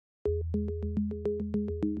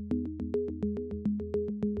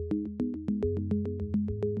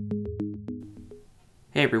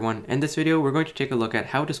Hey everyone, in this video we're going to take a look at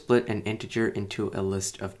how to split an integer into a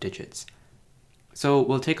list of digits. So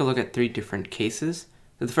we'll take a look at three different cases.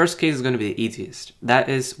 So the first case is going to be the easiest. That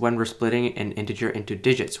is when we're splitting an integer into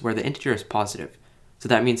digits where the integer is positive. So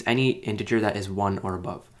that means any integer that is 1 or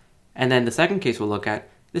above. And then the second case we'll look at,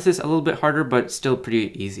 this is a little bit harder but still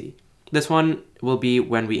pretty easy. This one will be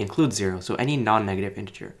when we include 0, so any non-negative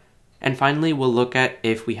integer. And finally we'll look at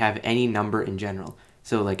if we have any number in general.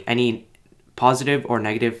 So like any positive or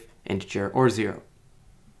negative integer or 0.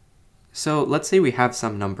 So let's say we have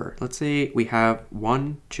some number. Let's say we have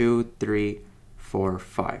 1, 2, 3, 4,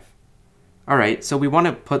 5. Alright, so we want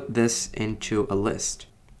to put this into a list.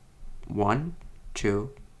 1,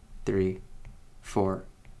 2, 3, 4,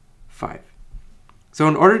 5. So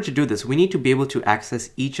in order to do this, we need to be able to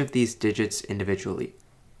access each of these digits individually.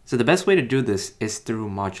 So the best way to do this is through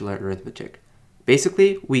modular arithmetic.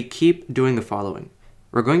 Basically, we keep doing the following.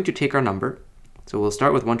 We're going to take our number, so we'll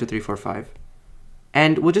start with 1, 2, 3, 4, 5,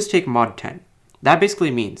 and we'll just take mod 10. That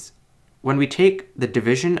basically means when we take the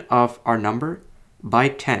division of our number by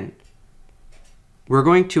 10, we're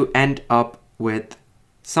going to end up with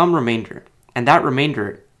some remainder, and that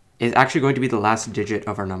remainder is actually going to be the last digit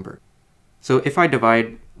of our number. So if I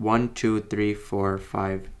divide 1, 2, 3, 4,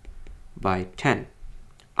 5 by 10,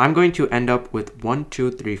 I'm going to end up with 1,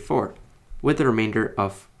 2, 3, 4 with a remainder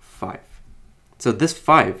of 5. So this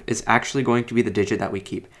 5 is actually going to be the digit that we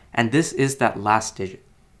keep. And this is that last digit.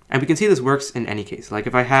 And we can see this works in any case. Like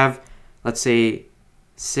if I have, let's say,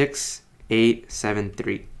 6, 8, 7,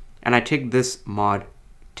 3, and I take this mod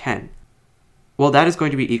 10, well, that is going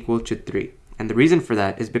to be equal to 3. And the reason for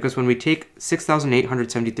that is because when we take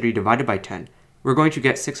 6,873 divided by 10, we're going to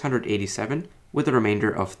get 687 with a remainder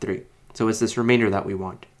of 3. So it's this remainder that we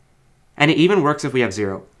want. And it even works if we have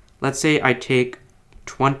 0. Let's say I take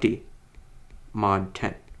 20 mod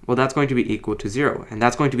 10. Well, that's going to be equal to 0, and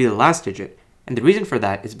that's going to be the last digit. And the reason for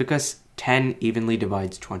that is because 10 evenly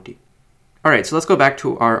divides 20. Alright, so let's go back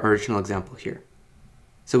to our original example here.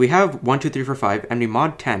 So we have 1, 2, 3, 4, 5, and we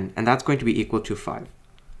mod 10, and that's going to be equal to 5.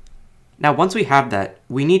 Now, once we have that,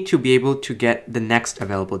 we need to be able to get the next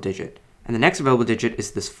available digit. And the next available digit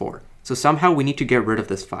is this 4. So somehow we need to get rid of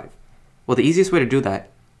this 5. Well, the easiest way to do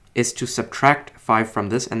that is to subtract 5 from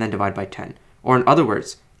this and then divide by 10. Or in other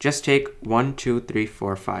words, just take 1, 2, 3,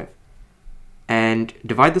 4, 5 and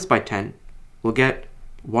divide this by 10. We'll get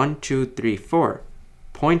 1, 2, 3, 4,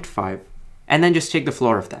 0.5, and then just take the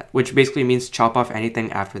floor of that, which basically means chop off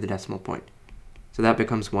anything after the decimal point. So that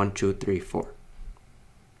becomes 1, 2, 3, 4.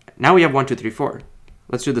 Now we have 1, 2, 3, 4.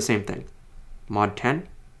 Let's do the same thing. Mod 10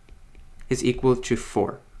 is equal to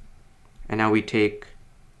 4. And now we take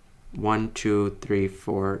 1, 2, 3,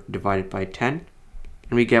 4 divided by 10,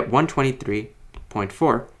 and we get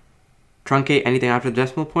 123.4. Truncate anything after the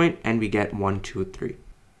decimal point, and we get 123.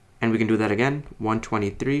 And we can do that again.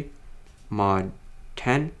 123 mod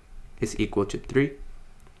 10 is equal to 3.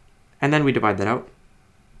 And then we divide that out.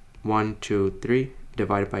 1, 2, 3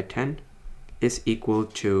 divided by 10 is equal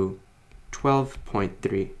to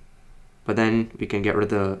 12.3. But then we can get rid of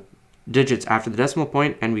the digits after the decimal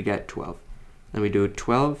point, and we get 12. Then we do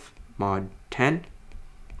 12 mod 10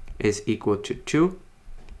 is equal to 2.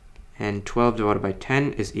 And 12 divided by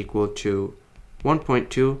 10 is equal to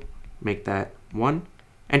 1.2, make that 1.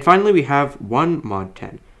 And finally, we have 1 mod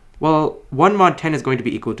 10. Well, 1 mod 10 is going to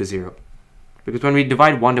be equal to 0. Because when we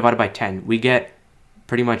divide 1 divided by 10, we get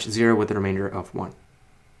pretty much 0 with a remainder of 1.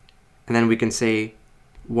 And then we can say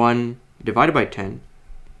 1 divided by 10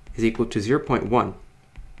 is equal to 0.1,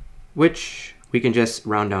 which we can just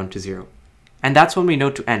round down to 0. And that's when we know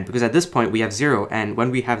to end, because at this point we have 0, and when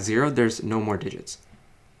we have 0, there's no more digits.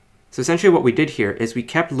 So essentially what we did here is we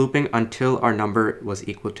kept looping until our number was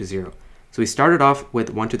equal to 0. So we started off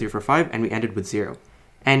with 1, 2, 3, 4, 5, and we ended with 0.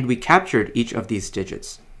 And we captured each of these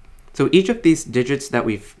digits. So each of these digits that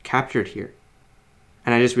we've captured here,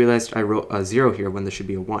 and I just realized I wrote a 0 here when there should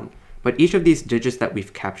be a 1, but each of these digits that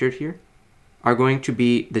we've captured here are going to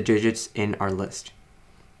be the digits in our list.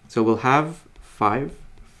 So we'll have 5,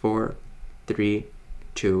 4, 3,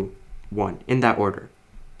 2, 1 in that order.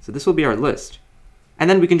 So this will be our list. And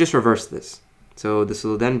then we can just reverse this. So this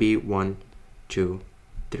will then be 1, 2,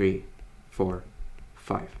 3, 4,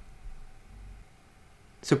 5.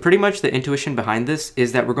 So pretty much the intuition behind this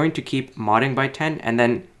is that we're going to keep modding by 10 and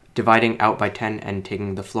then dividing out by 10 and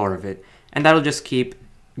taking the floor of it. And that'll just keep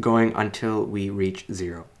going until we reach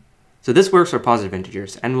 0. So this works for positive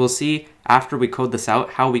integers, and we'll see after we code this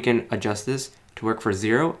out how we can adjust this to work for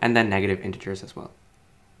 0 and then negative integers as well.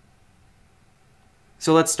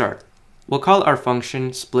 So let's start. We'll call our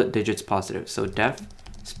function split digits positive. So def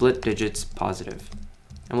split digits positive.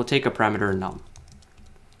 And we'll take a parameter num.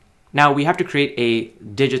 Now we have to create a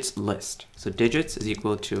digits list. So digits is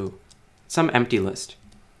equal to some empty list.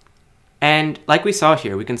 And like we saw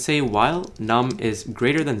here, we can say while num is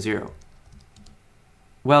greater than 0.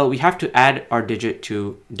 Well, we have to add our digit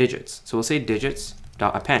to digits. So we'll say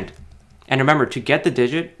digits.append. And remember, to get the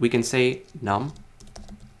digit, we can say num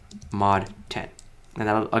mod 10. And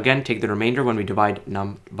that'll again take the remainder when we divide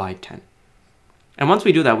num by 10. And once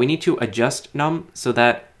we do that, we need to adjust num so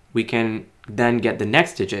that we can then get the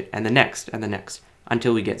next digit and the next and the next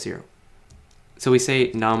until we get 0. So we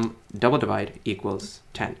say num double divide equals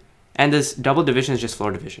 10. And this double division is just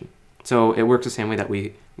floor division. So it works the same way that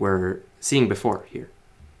we were seeing before here.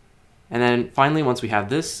 And then finally, once we have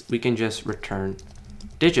this, we can just return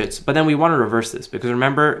digits. But then we want to reverse this because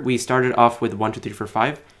remember, we started off with 1, 2, 3, 4,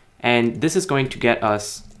 5. And this is going to get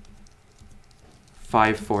us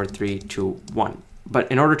 5, 4, 3, 2, 1.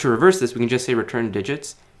 But in order to reverse this, we can just say return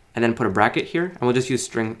digits and then put a bracket here. And we'll just use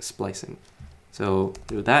string splicing. So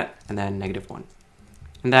do that and then -1.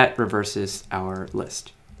 And that reverses our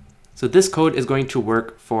list. So this code is going to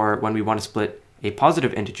work for when we want to split a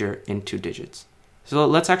positive integer into digits. So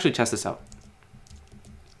let's actually test this out.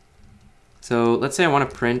 So let's say I want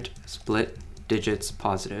to print split digits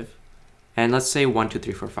positive. And let's say 1, 2,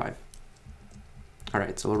 3, 4, 5. All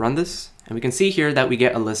right, so we'll run this. And we can see here that we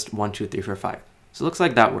get a list 1, 2, 3, 4, 5. So it looks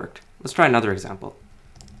like that worked. Let's try another example.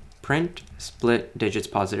 Print split digits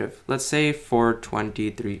positive. Let's say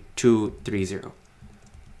 423,230.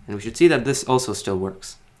 And we should see that this also still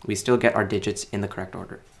works. We still get our digits in the correct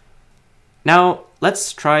order. Now,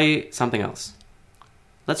 let's try something else.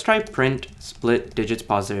 Let's try print split digits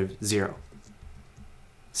positive 0.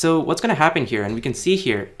 So what's going to happen here, and we can see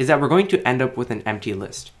here, is that we're going to end up with an empty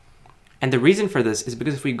list. And the reason for this is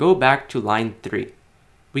because if we go back to line 3,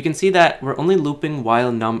 we can see that we're only looping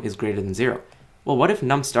while num is greater than 0. Well, what if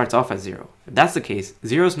num starts off at 0? If that's the case,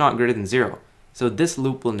 0 is not greater than 0. So this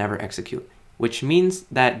loop will never execute, which means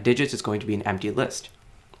that digits is going to be an empty list.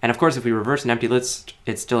 And of course, if we reverse an empty list,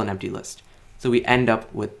 it's still an empty list. So we end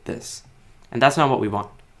up with this. And that's not what we want.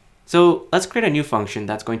 So let's create a new function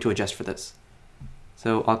that's going to adjust for this.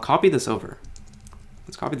 So I'll copy this over.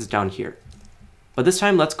 Let's copy this down here. But this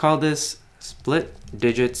time, let's call this split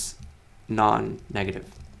digits non-negative.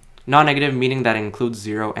 Non-negative meaning that it includes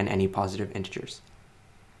 0 and any positive integers.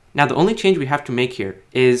 Now, the only change we have to make here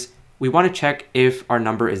is we want to check if our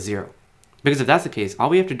number is 0. Because if that's the case, all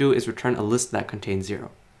we have to do is return a list that contains 0.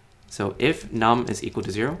 So if num is equal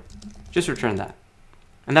to 0, just return that.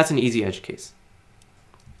 And that's an easy edge case.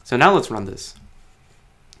 So now let's run this.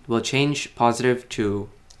 We'll change positive to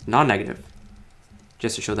non-negative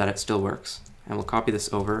just to show that it still works. And we'll copy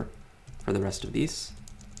this over for the rest of these.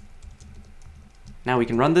 Now we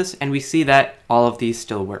can run this and we see that all of these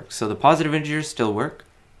still work. So the positive integers still work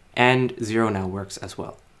and 0 now works as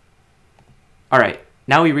well. All right,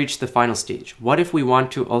 now we reach the final stage. What if we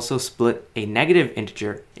want to also split a negative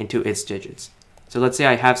integer into its digits? So let's say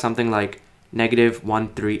I have something like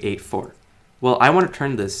 -1384. Well, I want to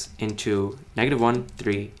turn this into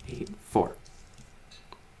 -1384.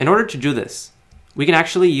 In order to do this, we can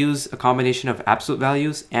actually use a combination of absolute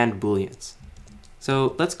values and booleans.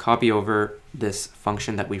 So let's copy over this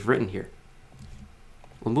function that we've written here.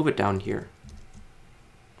 We'll move it down here.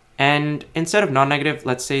 And instead of non-negative,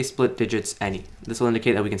 let's say split digits any. This will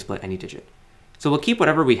indicate that we can split any digit. So we'll keep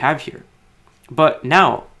whatever we have here. But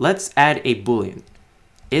now let's add a boolean.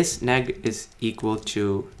 IsNeg is equal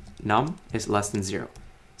to num is less than 0.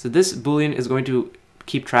 So this boolean is going to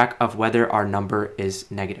keep track of whether our number is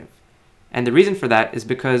negative. And the reason for that is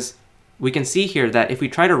because we can see here that if we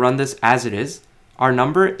try to run this as it is, our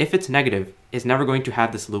number, if it's negative, is never going to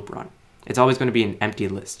have this loop run. It's always going to be an empty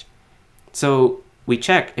list. So we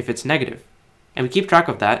check if it's negative, and we keep track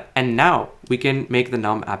of that, and now we can make the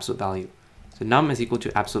num absolute value. So num is equal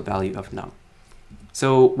to absolute value of num.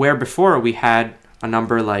 So where before we had a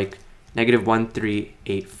number like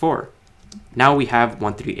 -1384, now we have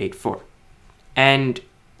 1384. And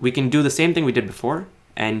we can do the same thing we did before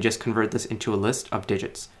and just convert this into a list of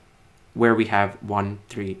digits where we have 1,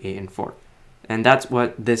 3, 8, and 4. And that's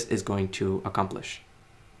what this is going to accomplish.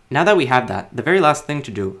 Now that we have that, the very last thing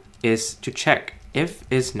to do is to check if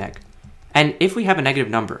isNeg. And if we have a negative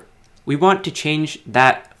number, we want to change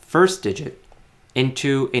that first digit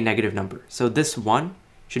into a negative number. So this 1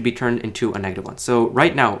 should be turned into a -1. So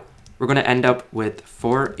right now, we're going to end up with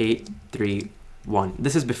 4831.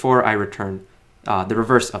 This is before I return the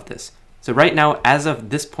reverse of this. So right now, as of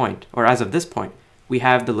this point, we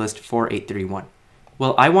have the list 4831.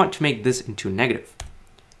 Well, I want to make this into negative.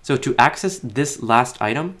 So to access this last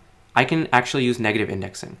item, I can actually use negative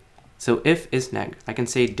indexing. So if isNeg, I can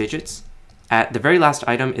say digits at the very last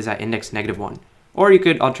item is at index -1. Or you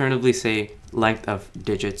could alternatively say length of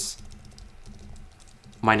digits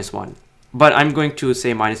 -1. But I'm going to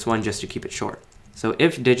say -1 just to keep it short. So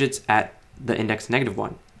if digits at the index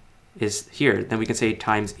 -1 is here, then we can say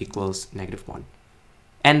times equals -1.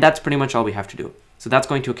 And that's pretty much all we have to do. So that's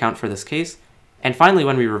going to account for this case. And finally,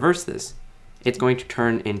 when we reverse this, it's going to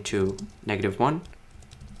turn into -1,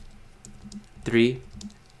 3,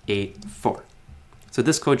 8, 4. So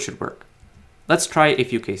this code should work. Let's try a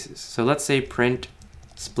few cases. So let's say print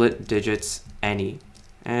split digits any,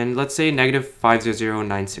 and let's say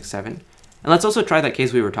 -500967. And let's also try that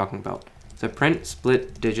case we were talking about. So print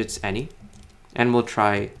split digits any, and we'll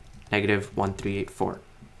try -1384.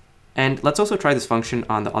 And let's also try this function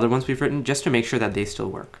on the other ones we've written just to make sure that they still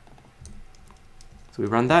work. So we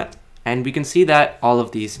run that, and we can see that all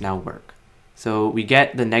of these now work. So we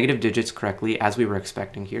get the negative digits correctly as we were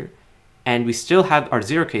expecting here. And we still have our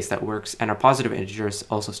zero case that works, and our positive integers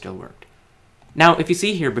also still worked. Now, if you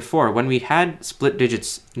see here before, when we had split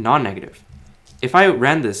digits non-negative, if I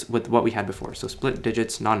ran this with what we had before, so split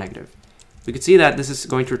digits non-negative, we could see that this is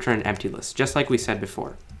going to return an empty list, just like we said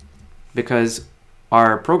before, because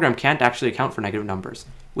our program can't actually account for negative numbers,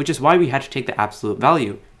 which is why we had to take the absolute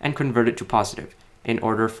value and convert it to positive in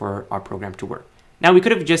order for our program to work. Now, we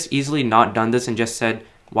could have just easily not done this and just said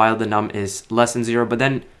while the num is less than 0, but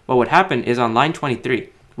then what would happen is on line 23,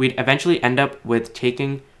 we'd eventually end up with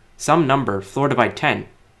taking some number, floor divide 10,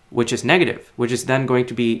 which is negative, which is then going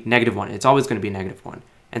to be -1. It's always going to be -1.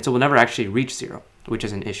 And so we'll never actually reach 0, which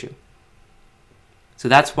is an issue. So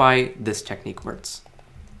that's why this technique works.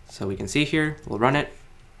 So we can see here, we'll run it,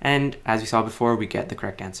 and as we saw before, we get the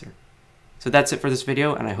correct answer. So that's it for this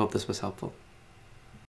video, and I hope this was helpful.